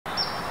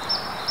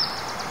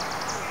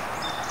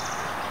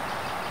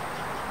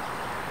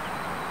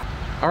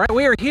All right,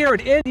 we are here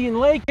at Indian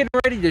Lake getting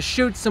ready to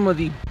shoot some of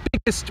the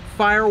biggest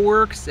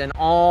fireworks in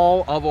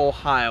all of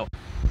Ohio.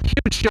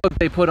 Huge show that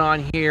they put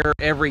on here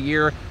every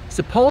year.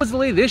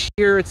 Supposedly this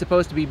year it's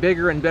supposed to be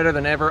bigger and better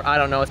than ever. I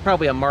don't know, it's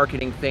probably a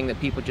marketing thing that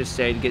people just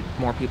say to get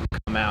more people to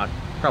come out.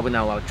 Probably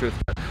not a lot of truth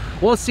to it.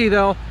 We'll see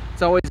though.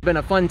 It's always been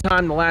a fun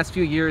time the last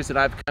few years that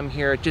I've come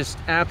here. Just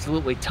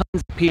absolutely tons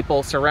of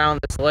people surround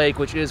this lake,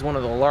 which is one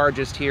of the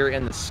largest here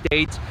in the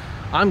state.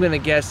 I'm gonna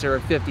guess there are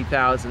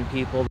 50,000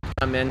 people that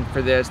come in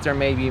for this. There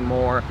may be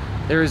more.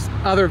 There's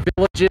other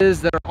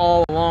villages that are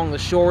all along the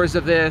shores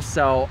of this,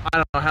 so I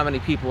don't know how many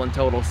people in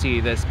total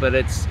see this, but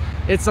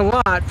it's a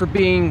lot for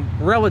being,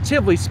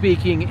 relatively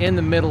speaking, in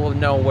the middle of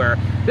nowhere.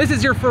 This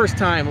is your first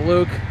time,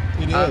 Luke.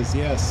 It is,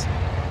 yes.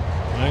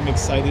 I'm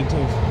excited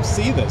to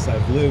see this.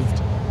 I've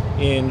lived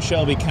in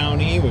Shelby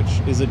County,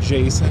 which is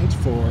adjacent,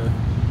 for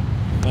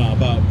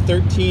about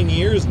 13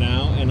 years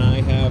now, and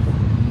I have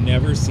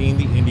never seen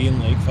the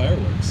Indian Lake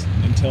fireworks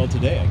until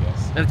today, I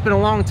guess. And it's been a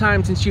long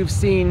time since you've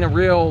seen a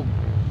real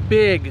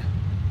big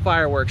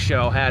fireworks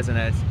show, hasn't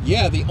it?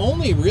 Yeah, the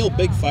only real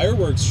big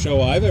fireworks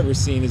show I've ever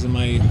seen is in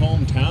my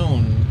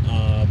hometown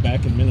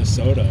back in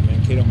Minnesota,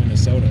 Mankato,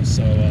 Minnesota.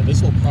 So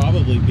this will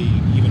probably be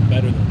even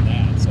better than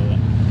that. So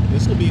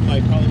this will be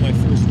probably my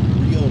first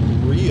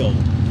real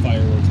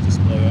fireworks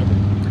display ever.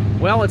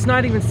 Well, it's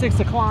not even 6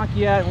 o'clock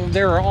yet, and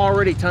there are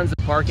already tons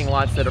of parking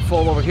lots that are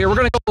full over here. We're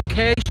going to go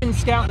location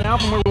scouting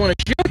out from where we want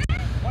to shoot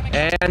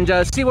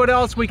and see what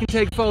else we can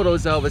take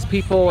photos of as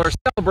people are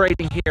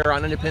celebrating here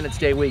on Independence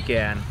Day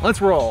weekend. Let's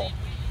roll.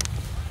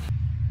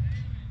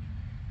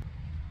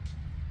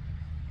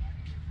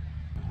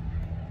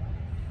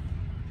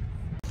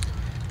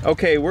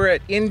 Okay, we're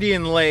at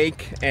Indian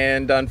Lake,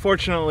 and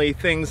unfortunately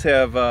things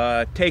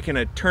have taken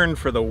a turn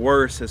for the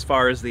worse as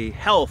far as the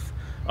health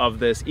of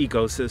this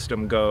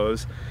ecosystem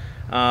goes.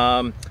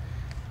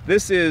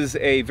 This is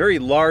a very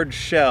large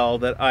shell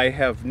that I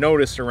have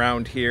noticed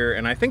around here,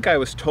 and I think I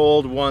was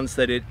told once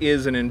that it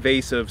is an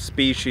invasive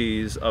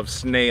species of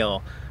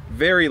snail.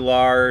 Very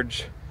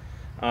large.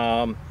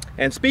 And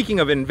speaking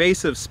of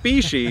invasive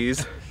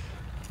species,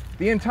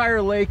 the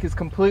entire lake is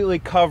completely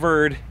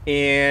covered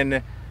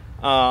in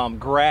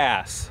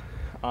grass.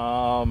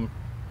 I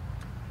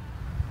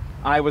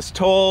was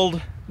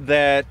told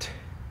that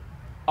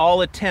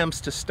all attempts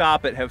to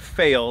stop it have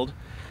failed,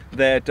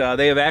 that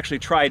they have actually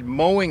tried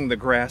mowing the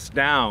grass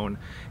down,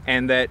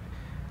 and that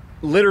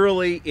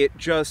literally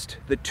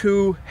the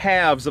two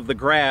halves of the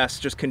grass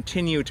just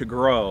continue to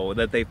grow,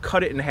 that they've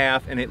cut it in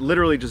half and it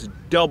literally just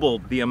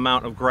doubled the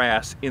amount of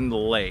grass in the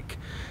lake.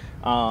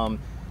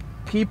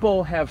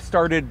 People have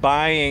started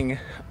buying,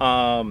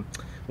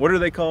 what are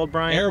they called,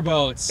 Brian?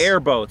 Airboats.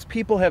 Airboats.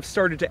 People have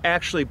started to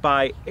actually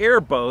buy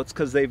airboats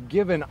because they've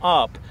given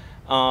up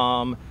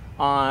on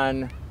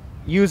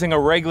using a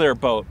regular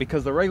boat,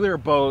 because the regular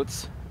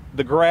boats,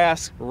 the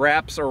grass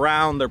wraps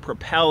around their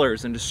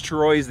propellers and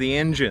destroys the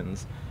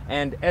engines.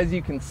 And as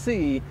you can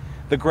see,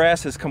 the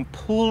grass has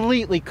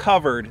completely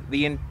covered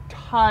the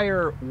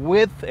entire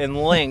width and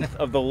length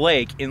of the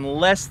lake in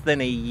less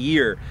than a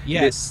year.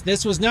 Yes,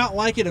 this was not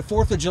like it at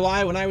 4th of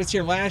July when I was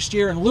here last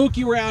year. And Luke,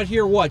 you were out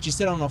here, what? You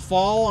said on a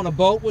fall on a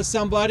boat with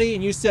somebody,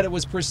 and you said it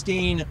was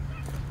pristine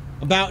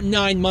about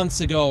 9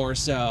 months ago or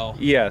so.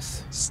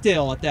 Yes.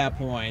 Still at that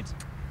point.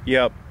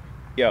 Yep.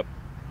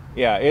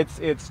 Yeah,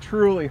 it's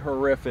truly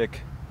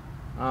horrific.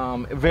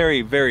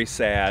 Very, very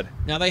sad.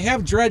 Now they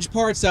have dredged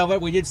parts of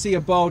it. We did see a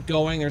boat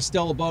going. There's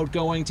still a boat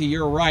going to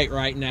your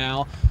right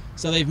now.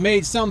 So they've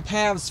made some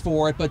paths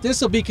for it, but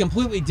this will be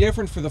completely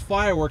different for the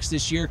fireworks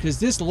this year, because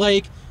this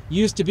lake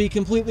used to be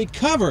completely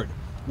covered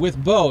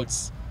with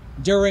boats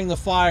during the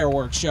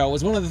fireworks show. It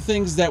was one of the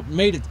things that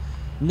made it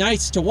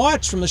nice to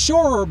watch from the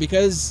shore,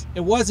 because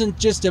it wasn't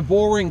just a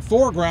boring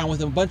foreground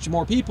with a bunch of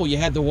more people. You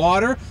had the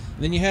water,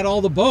 and then you had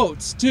all the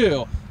boats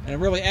too, and it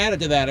really added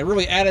to that. It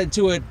really added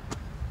to it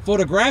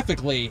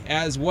photographically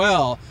as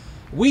well.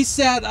 We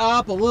set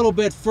up a little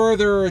bit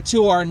further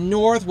to our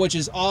north, which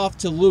is off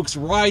to Luke's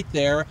right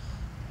there.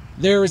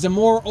 There is a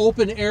more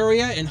open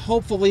area, and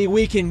hopefully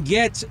we can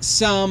get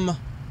some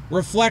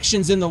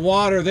reflections in the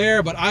water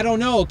there, but I don't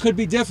know, it could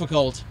be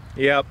difficult.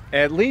 Yep,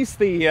 at least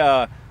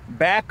the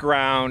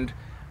background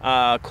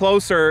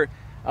closer,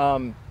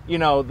 you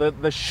know,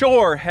 the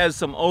shore has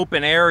some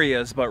open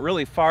areas, but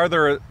really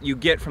farther you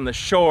get from the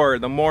shore,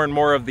 the more and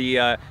more of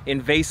the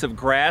invasive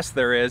grass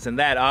there is, and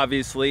that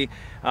obviously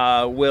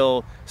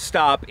will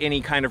stop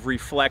any kind of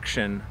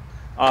reflection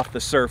off the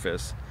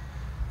surface.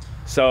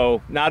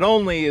 So not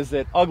only is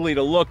it ugly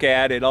to look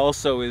at, it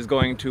also is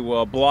going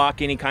to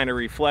block any kind of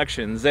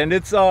reflections, and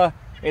it's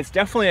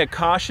definitely a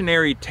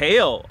cautionary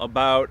tale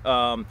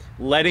about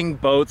letting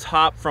boats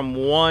hop from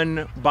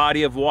one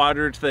body of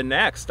water to the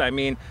next. I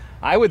mean,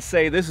 I would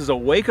say this is a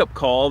wake-up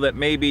call that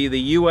maybe the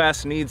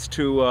U.S. needs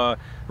to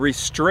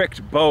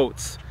restrict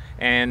boats,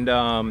 and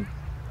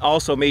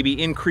also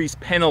maybe increase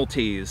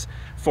penalties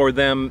for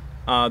them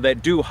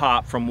that do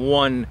hop from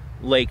one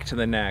lake to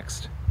the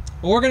next.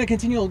 Well, we're going to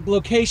continue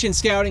location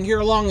scouting here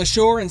along the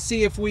shore and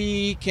see if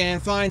we can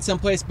find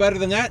someplace better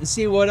than that, and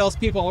see what else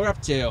people are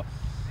up to.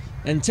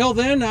 Until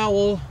then,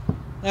 we'll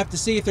have to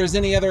see if there's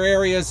any other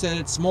areas that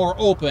it's more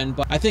open,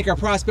 but I think our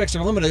prospects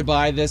are limited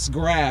by this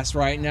grass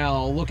right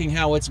now, looking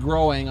how it's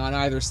growing on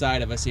either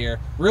side of us here.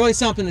 Really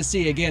something to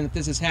see, again, if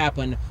this has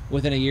happened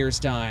within a year's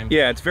time.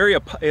 Yeah, it's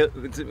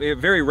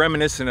very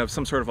reminiscent of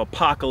some sort of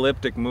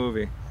apocalyptic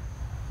movie.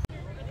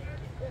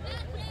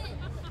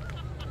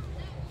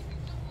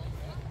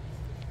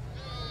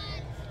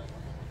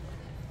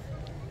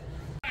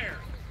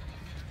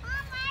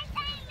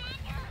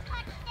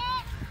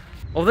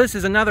 Well, this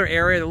is another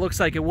area that looks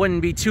like it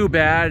wouldn't be too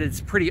bad. It's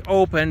pretty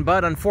open,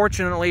 but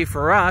unfortunately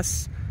for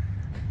us,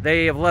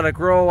 they have let it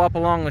grow up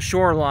along the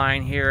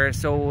shoreline here,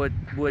 so it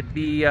would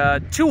be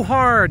too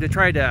hard to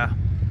try to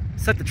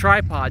set the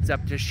tripods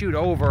up to shoot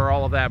over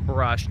all of that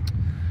brush.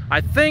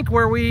 I think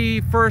where we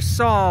first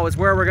saw is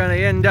where we're going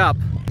to end up.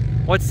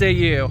 What say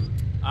you?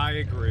 I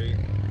agree.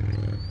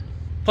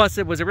 Plus,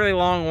 it was a really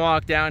long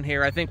walk down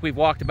here. I think we've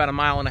walked about 1.5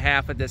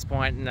 miles at this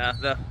point, and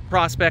the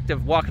prospect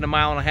of walking 1.5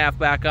 miles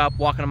back up,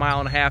 walking 1.5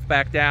 miles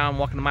back down,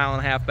 walking 1.5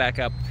 miles back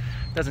up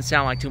doesn't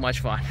sound like too much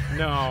fun.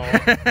 No,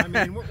 I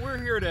mean, we're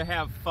here to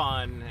have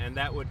fun, and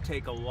that would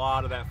take a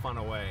lot of that fun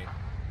away.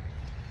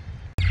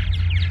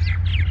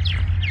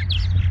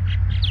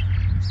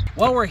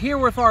 Well, we're here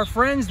with our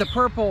friends, the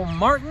Purple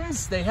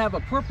Martins. They have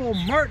a purple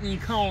martin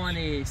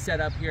colony set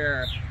up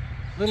here.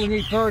 Little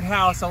neat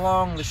birdhouse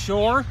along the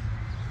shore.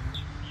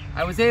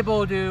 I was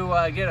able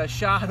to get a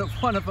shot of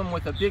one of them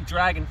with a big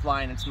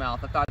dragonfly in its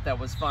mouth. I thought that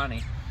was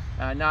funny.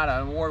 Not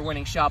an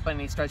award-winning shot by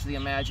any stretch of the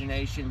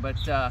imagination, but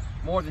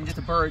more than just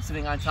a bird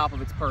sitting on top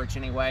of its perch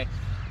anyway.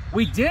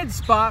 We did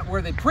spot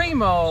where the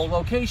primo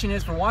location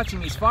is for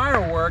watching these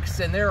fireworks,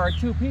 and there are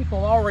 2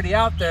 people already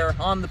out there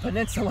on the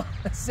peninsula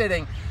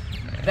sitting.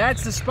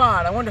 That's the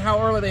spot. I wonder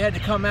how early they had to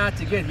come out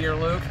to get here,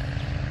 Luke.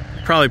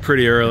 Probably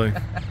pretty early.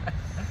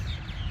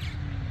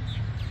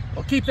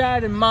 Well, keep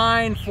that in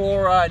mind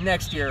for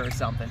next year or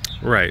something.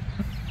 Right.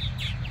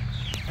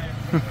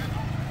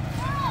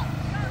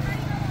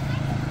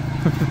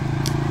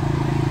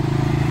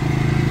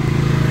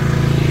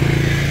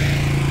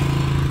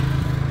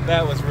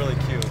 That was really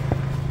cute.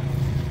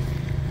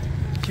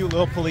 Cute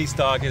little police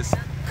dog. His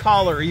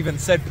collar even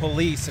said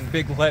police in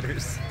big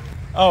letters.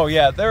 Oh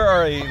yeah, there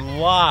are a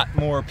lot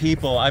more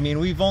people. I mean,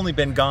 we've only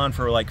been gone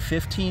for like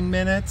 15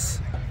 minutes.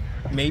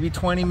 Maybe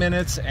 20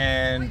 minutes,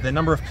 and the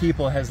number of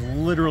people has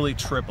literally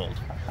tripled.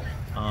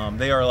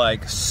 They are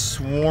like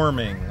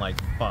swarming like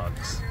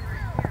bugs.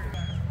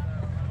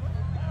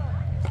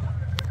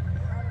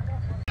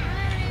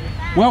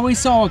 Well, we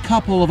saw a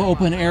couple of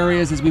open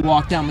areas as we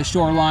walked down the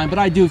shoreline, but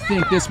I do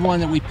think this one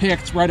that we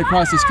picked right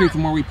across the street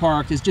from where we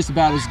parked is just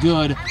about as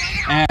good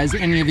as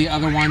any of the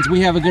other ones.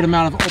 We have a good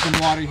amount of open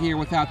water here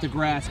without the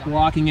grass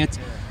blocking it.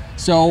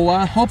 So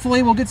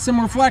hopefully we'll get some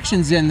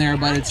reflections in there,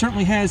 but it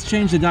certainly has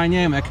changed the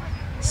dynamic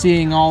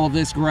seeing all of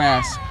this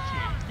grass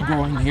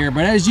growing here.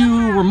 But as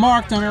you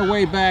remarked on our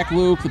way back,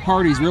 Luke, the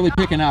party's really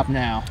picking up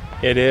now.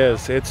 It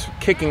is. It's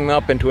kicking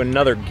up into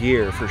another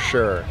gear for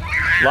sure.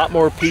 A lot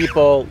more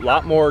people, a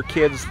lot more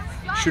kids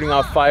shooting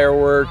off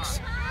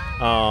fireworks,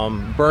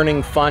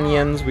 burning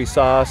Funyuns. We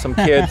saw some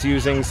kids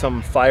using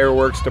some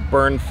fireworks to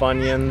burn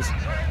Funyuns.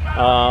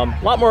 A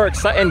lot more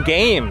exciting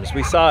games.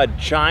 We saw a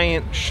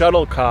giant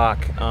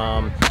shuttlecock,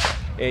 kind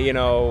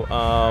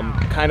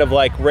of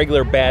like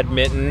regular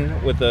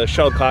badminton, with the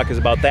shuttlecock is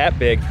about that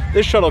big.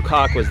 This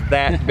shuttlecock was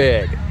that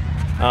big,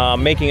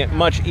 making it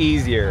much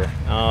easier.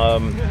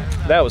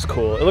 That was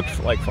cool. It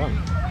looked like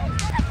fun.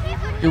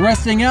 You're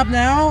resting up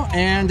now,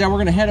 and we're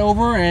going to head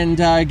over and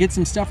get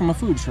some stuff from a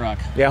food truck.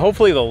 Yeah,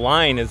 hopefully the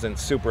line isn't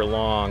super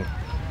long.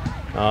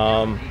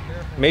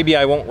 Maybe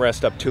I won't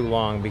rest up too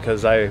long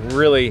because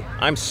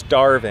I'm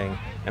starving,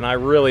 and I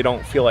really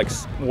don't feel like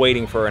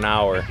waiting for an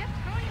hour.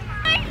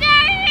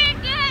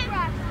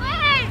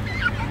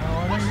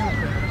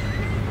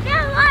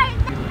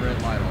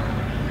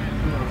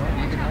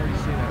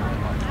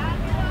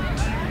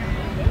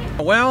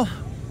 Well,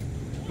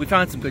 we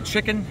found some good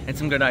chicken and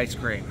some good ice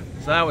cream,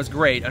 so that was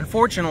great.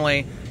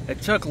 Unfortunately,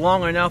 it took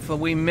long enough that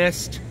we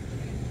missed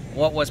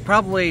what was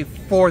probably,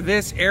 for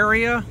this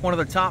area, one of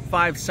the top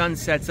 5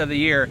 sunsets of the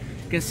year.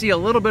 You can see a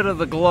little bit of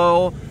the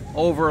glow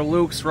over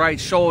Luke's right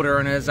shoulder,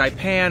 and as I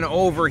pan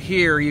over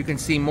here, you can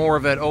see more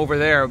of it over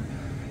there.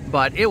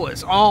 But it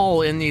was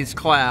all in these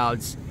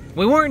clouds.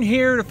 We weren't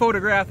here to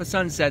photograph a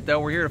sunset, though.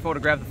 We're here to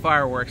photograph the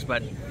fireworks,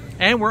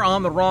 and we're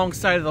on the wrong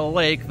side of the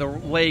lake. The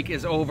lake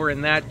is over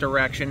in that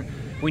direction.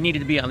 We needed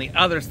to be on the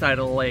other side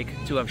of the lake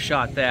to have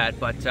shot that,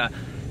 but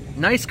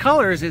nice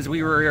colors as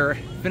we were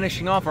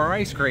finishing off our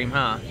ice cream,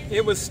 huh?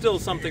 It was still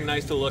something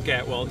nice to look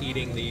at while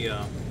eating the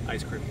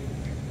ice cream.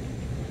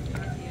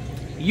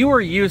 You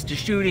were used to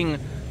shooting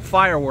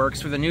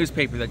fireworks for the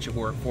newspaper that you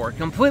work for.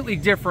 Completely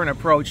different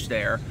approach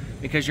there,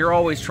 because you're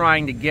always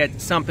trying to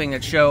get something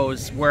that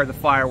shows where the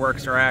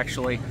fireworks are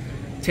actually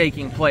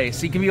taking place.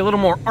 So you can be a little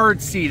more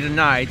artsy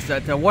tonight. So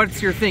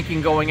what's your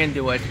thinking going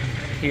into it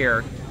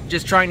here?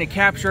 Just trying to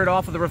capture it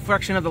off of the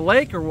reflection of the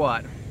lake, or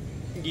what?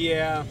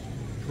 Yeah,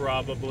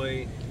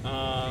 probably.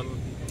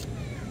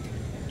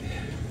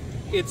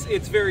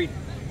 it's very,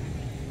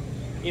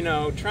 you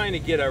know, trying to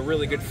get a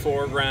really good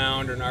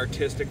foreground or an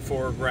artistic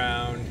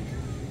foreground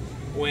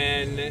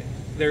when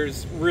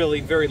there's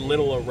really very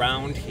little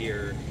around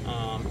here,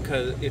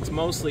 because it's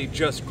mostly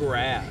just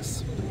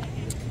grass.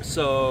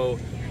 So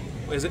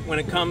when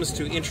it comes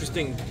to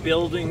interesting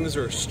buildings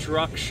or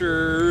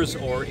structures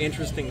or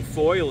interesting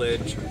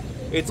foliage,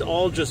 it's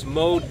all just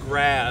mowed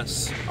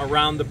grass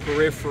around the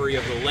periphery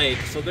of the lake.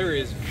 So there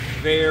is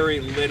very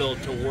little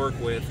to work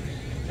with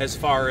as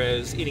far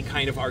as any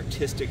kind of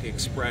artistic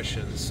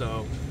expression.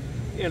 So,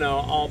 you know,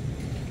 I'll,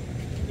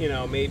 you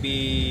know,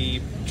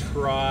 maybe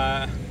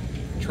try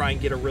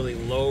and get a really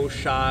low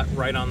shot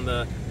right on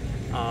the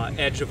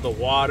edge of the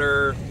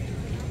water.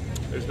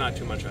 There's not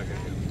too much I can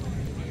do.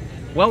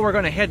 Well, we're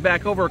going to head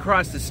back over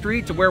across the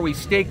street to where we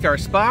staked our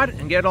spot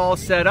and get all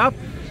set up.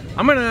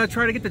 I'm going to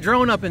try to get the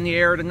drone up in the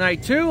air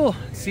tonight too,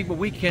 see what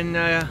we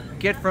can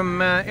get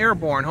from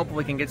airborne. Hopefully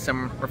we can get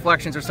some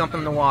reflections or something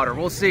in the water.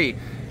 We'll see.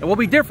 It will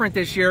be different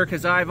this year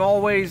because I've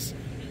always,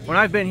 when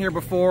I've been here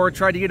before,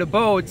 tried to get a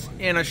boat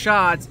in a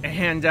shot,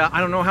 and I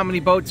don't know how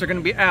many boats are going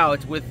to be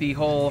out with the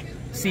whole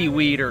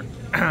seaweed or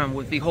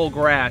with the whole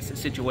grass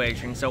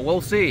situation. So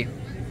we'll see.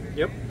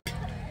 Yep.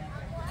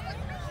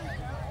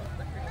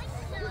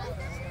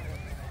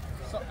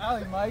 So,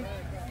 Allie, Mike.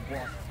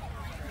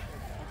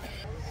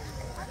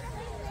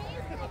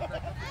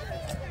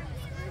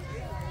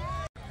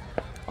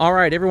 All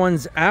right,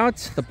 everyone's out.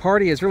 The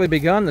party has really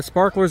begun. The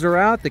sparklers are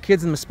out. The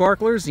kids and the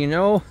sparklers, you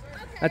know,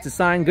 that's a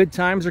sign good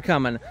times are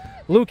coming.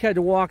 Luke had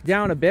to walk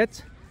down a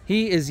bit.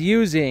 He is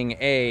using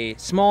a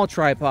small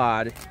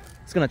tripod.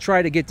 He's going to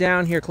try to get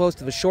down here close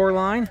to the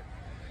shoreline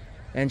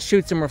and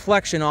shoot some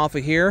reflection off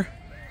of here.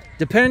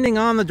 Depending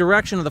on the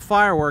direction of the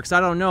fireworks, I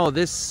don't know,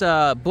 this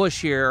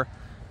bush here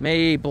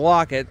may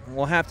block it.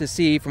 We'll have to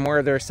see from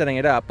where they're setting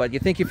it up. But you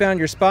think you found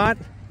your spot?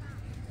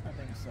 I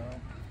think so.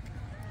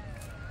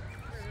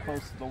 As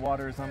close to the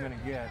water as I'm going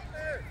to get.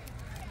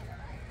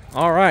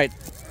 All right.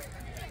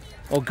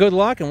 Well, good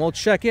luck, and we'll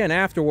check in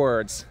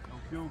afterwards.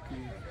 Okay.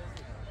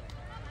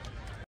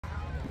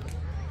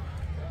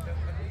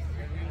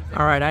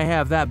 All right, I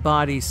have that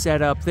body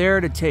set up there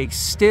to take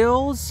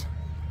stills.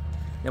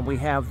 Then we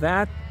have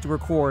that to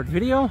record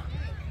video.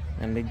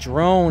 And the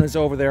drone is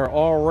over there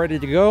all ready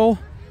to go.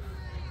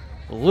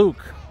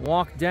 Luke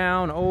walked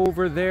down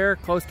over there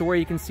close to where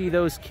you can see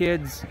those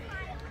kids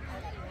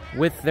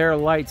with their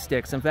light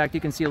sticks. In fact, you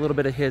can see a little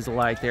bit of his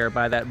light there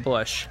by that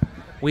bush.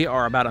 We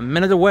are about a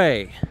minute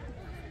away.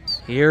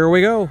 Here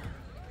we go.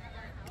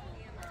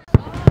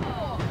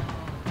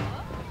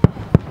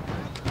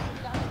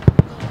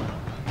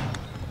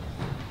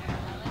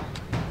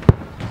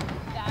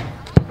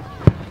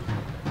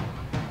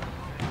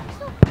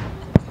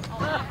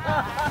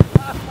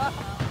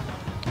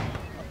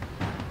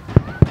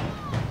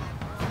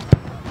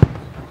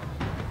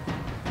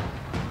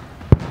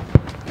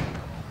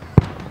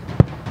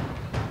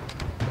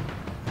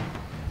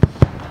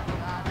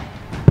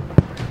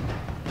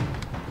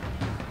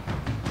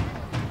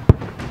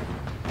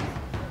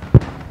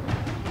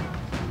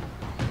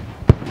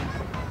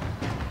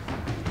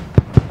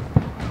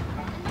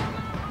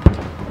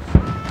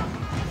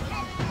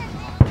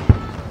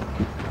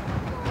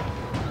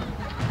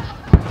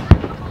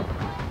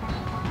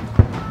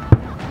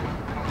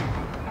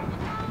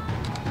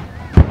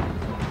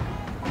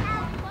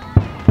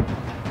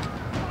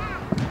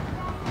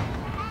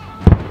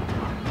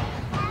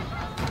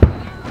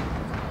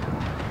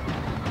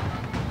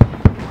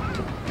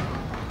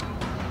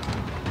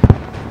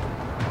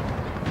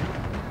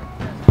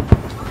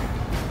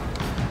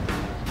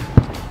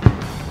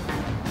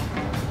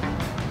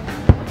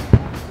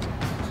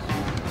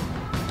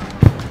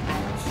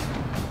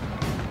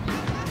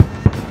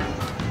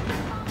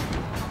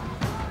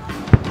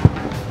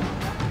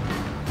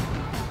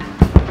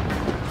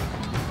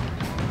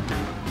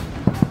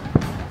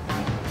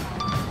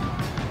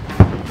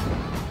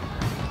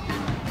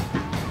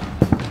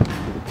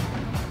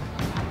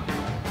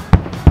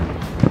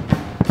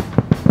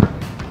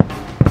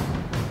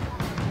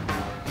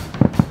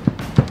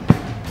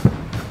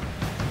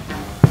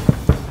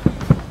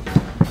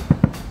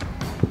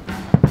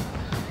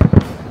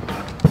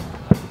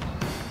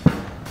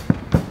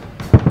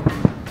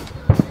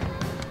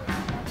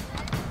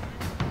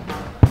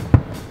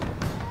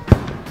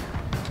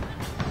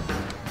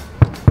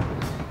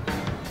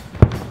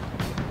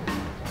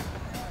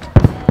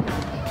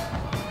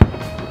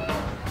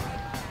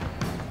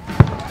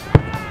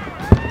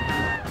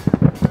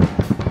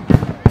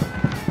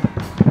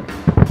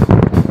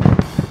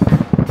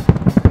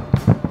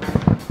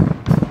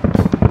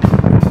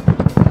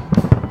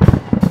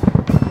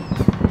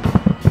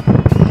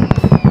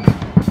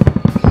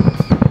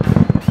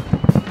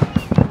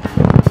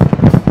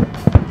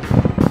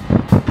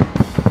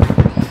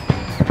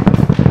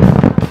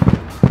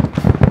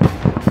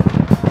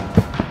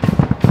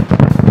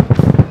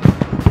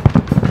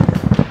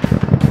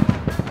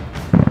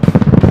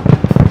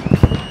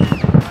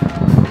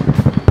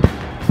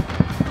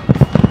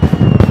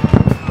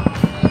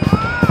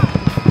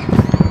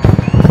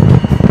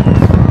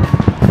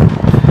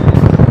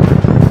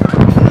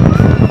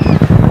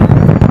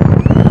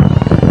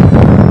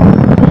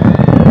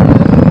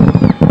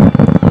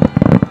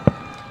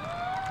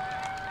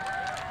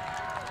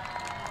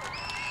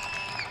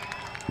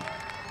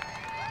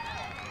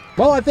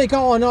 Well, I think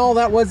all in all,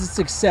 that was a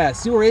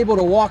success. You were able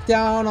to walk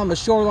down on the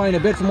shoreline a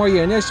bit from where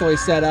you initially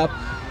set up.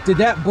 Did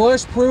that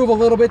bush prove a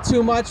little bit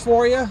too much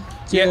for you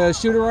to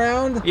shoot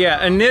around?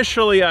 Yeah,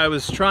 initially I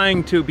was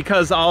trying to,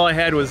 because all I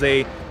had was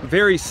a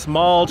very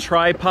small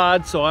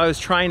tripod, so I was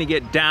trying to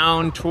get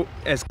down to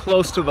as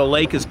close to the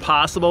lake as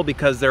possible,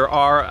 because there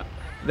are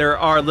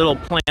little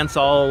plants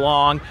all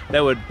along that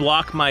would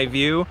block my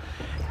view.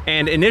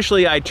 And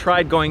initially I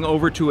tried going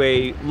over to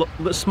a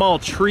small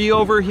tree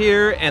over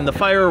here, and the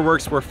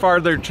fireworks were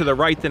farther to the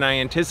right than I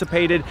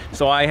anticipated,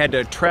 so I had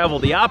to travel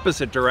the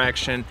opposite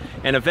direction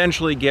and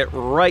eventually get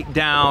right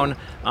down.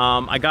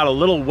 I got a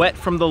little wet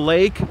from the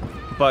lake,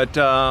 but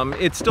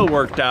it still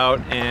worked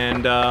out,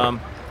 and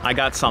I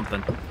got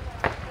something.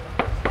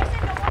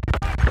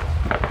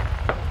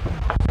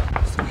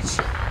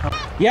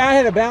 Yeah, I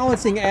had a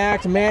balancing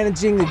act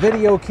managing the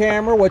video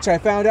camera, which I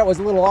found out was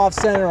a little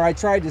off-center. I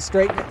tried to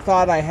straighten it,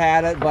 thought I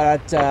had it,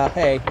 but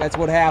hey, that's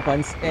what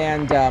happens.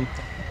 And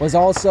was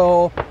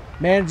also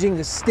managing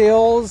the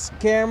stills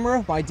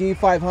camera, my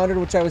D500,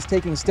 which I was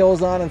taking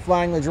stills on and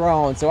flying the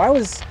drone. So I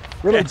was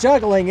really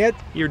juggling it.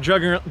 You're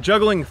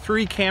juggling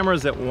 3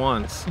 cameras at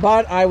once.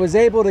 But I was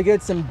able to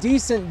get some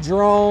decent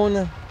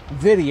drone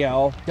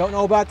video. Don't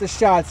know about the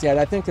shots yet.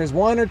 I think there's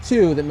 1 or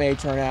 2 that may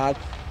turn out.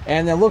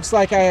 And it looks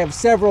like I have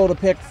several to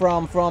pick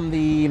from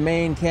the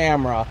main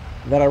camera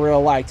that I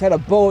really liked. Had a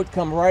boat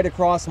come right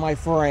across my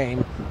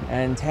frame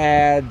and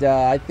had,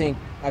 I think,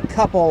 a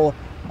couple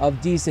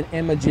of decent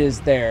images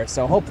there.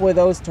 So hopefully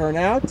those turn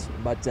out.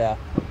 But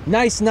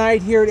nice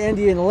night here at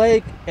Indian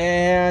Lake.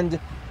 And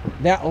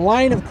that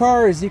line of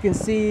cars you can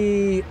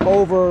see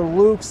over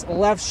Luke's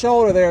left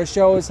shoulder there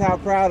shows how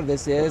crowded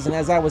this is. And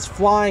as I was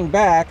flying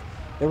back,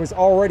 there was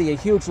already a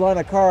huge line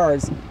of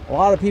cars. A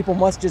lot of people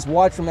must just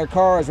watch from their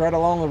cars right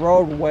along the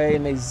roadway,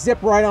 and they zip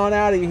right on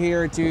out of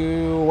here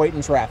to wait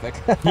in traffic.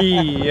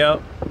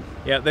 Yep.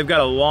 Yeah, they've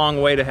got a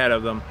long wait ahead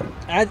of them.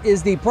 That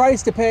is the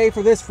price to pay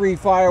for this free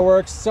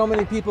fireworks. So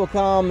many people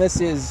come. This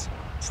is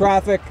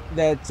traffic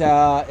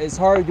that is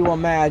hard to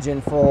imagine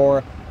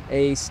for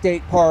a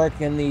state park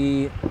in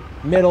the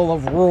middle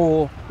of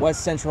rural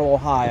West Central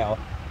Ohio.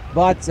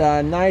 But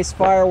a nice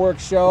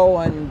fireworks show,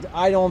 and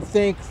I don't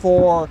think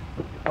for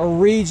a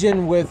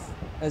region with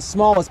as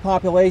small as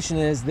population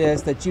as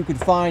this that you could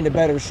find a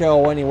better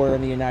show anywhere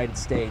in the United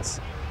States.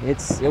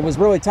 It was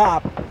really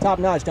top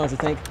notch, don't you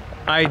think?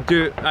 I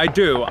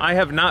do. I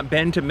have not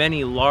been to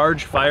many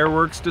large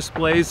fireworks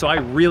displays, so I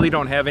really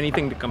don't have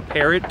anything to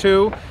compare it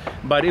to,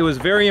 but it was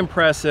very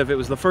impressive. It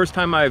was the first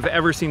time I've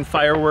ever seen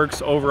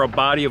fireworks over a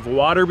body of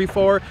water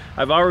before.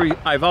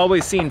 I've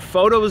always seen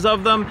photos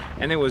of them,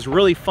 and it was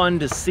really fun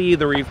to see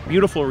the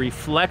beautiful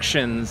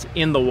reflections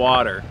in the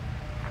water.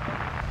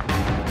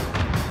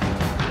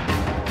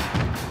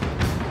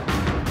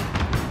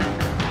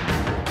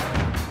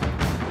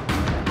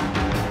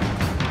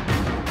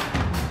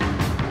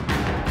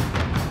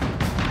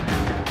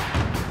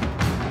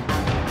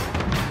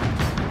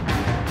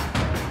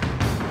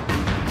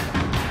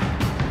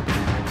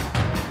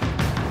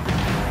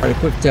 All right, a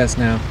quick test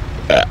now.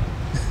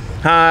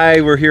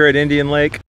 Hi, we're here at Indian Lake.